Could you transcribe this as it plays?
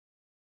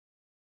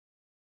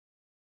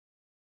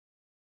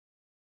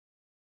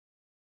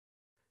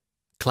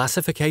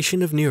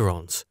Classification of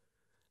neurons.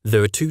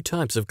 There are two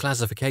types of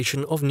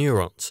classification of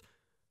neurons.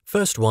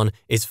 First one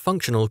is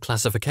functional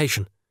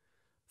classification.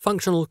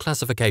 Functional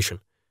classification.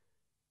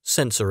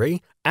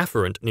 Sensory,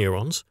 afferent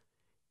neurons.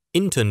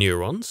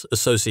 Interneurons,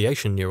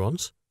 association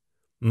neurons.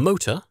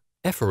 Motor,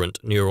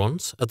 efferent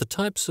neurons are the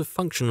types of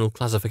functional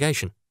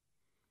classification.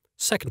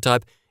 Second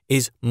type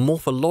is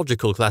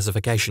morphological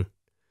classification.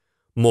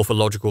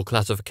 Morphological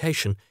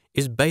classification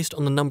is based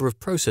on the number of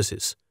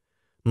processes.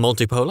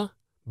 Multipolar,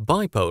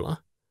 bipolar,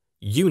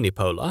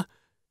 unipolar,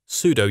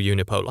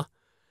 pseudo-unipolar,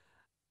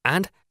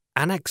 and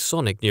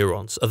anaxonic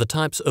neurons are the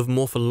types of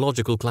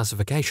morphological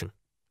classification.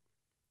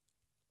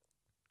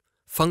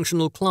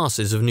 Functional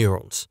classes of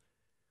neurons.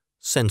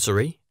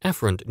 Sensory,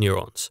 afferent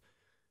neurons.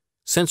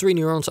 Sensory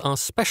neurons are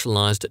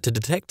specialized to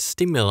detect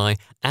stimuli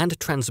and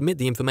transmit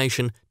the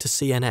information to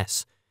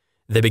CNS.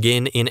 They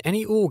begin in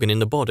any organ in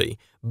the body,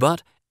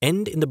 but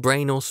end in the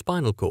brain or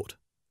spinal cord.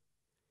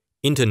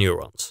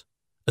 Interneurons.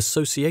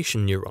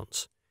 Association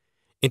neurons.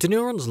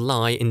 Interneurons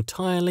lie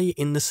entirely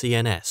in the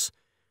CNS.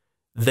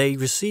 They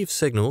receive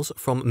signals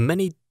from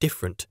many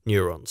different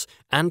neurons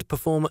and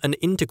perform an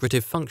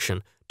integrative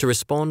function to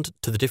respond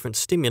to the different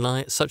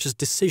stimuli such as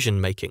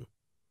decision-making.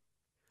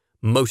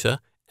 Motor,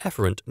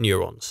 efferent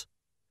neurons.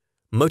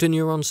 Motor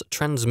neurons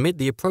transmit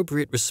the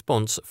appropriate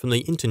response from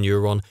the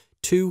interneuron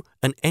to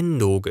an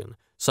end organ,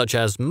 such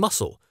as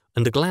muscle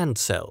and gland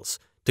cells,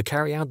 to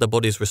carry out the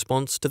body's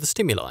response to the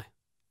stimuli.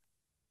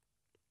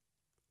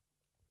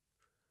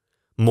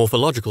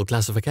 Morphological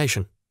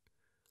classification.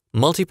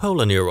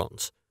 Multipolar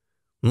neurons.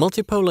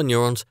 Multipolar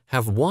neurons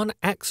have one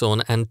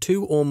axon and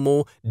two or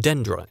more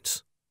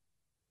dendrites.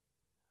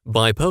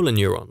 Bipolar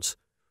neurons.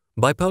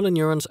 Bipolar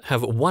neurons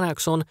have one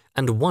axon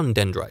and one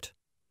dendrite.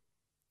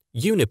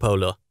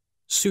 Unipolar,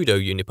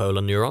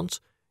 pseudo-unipolar neurons.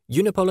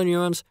 Unipolar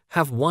neurons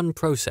have one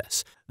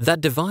process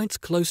that divides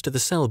close to the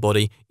cell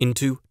body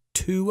into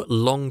two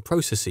long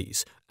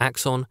processes,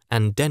 axon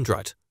and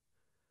dendrite.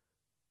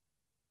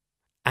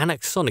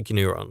 Anaxonic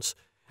neurons.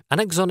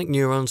 Anaxonic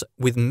neurons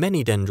with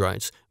many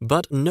dendrites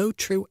but no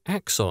true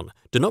axon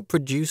do not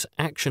produce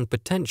action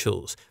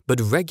potentials but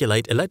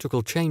regulate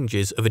electrical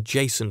changes of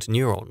adjacent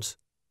neurons.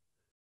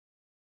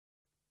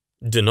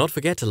 Do not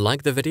forget to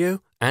like the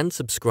video and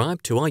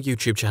subscribe to our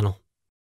YouTube channel.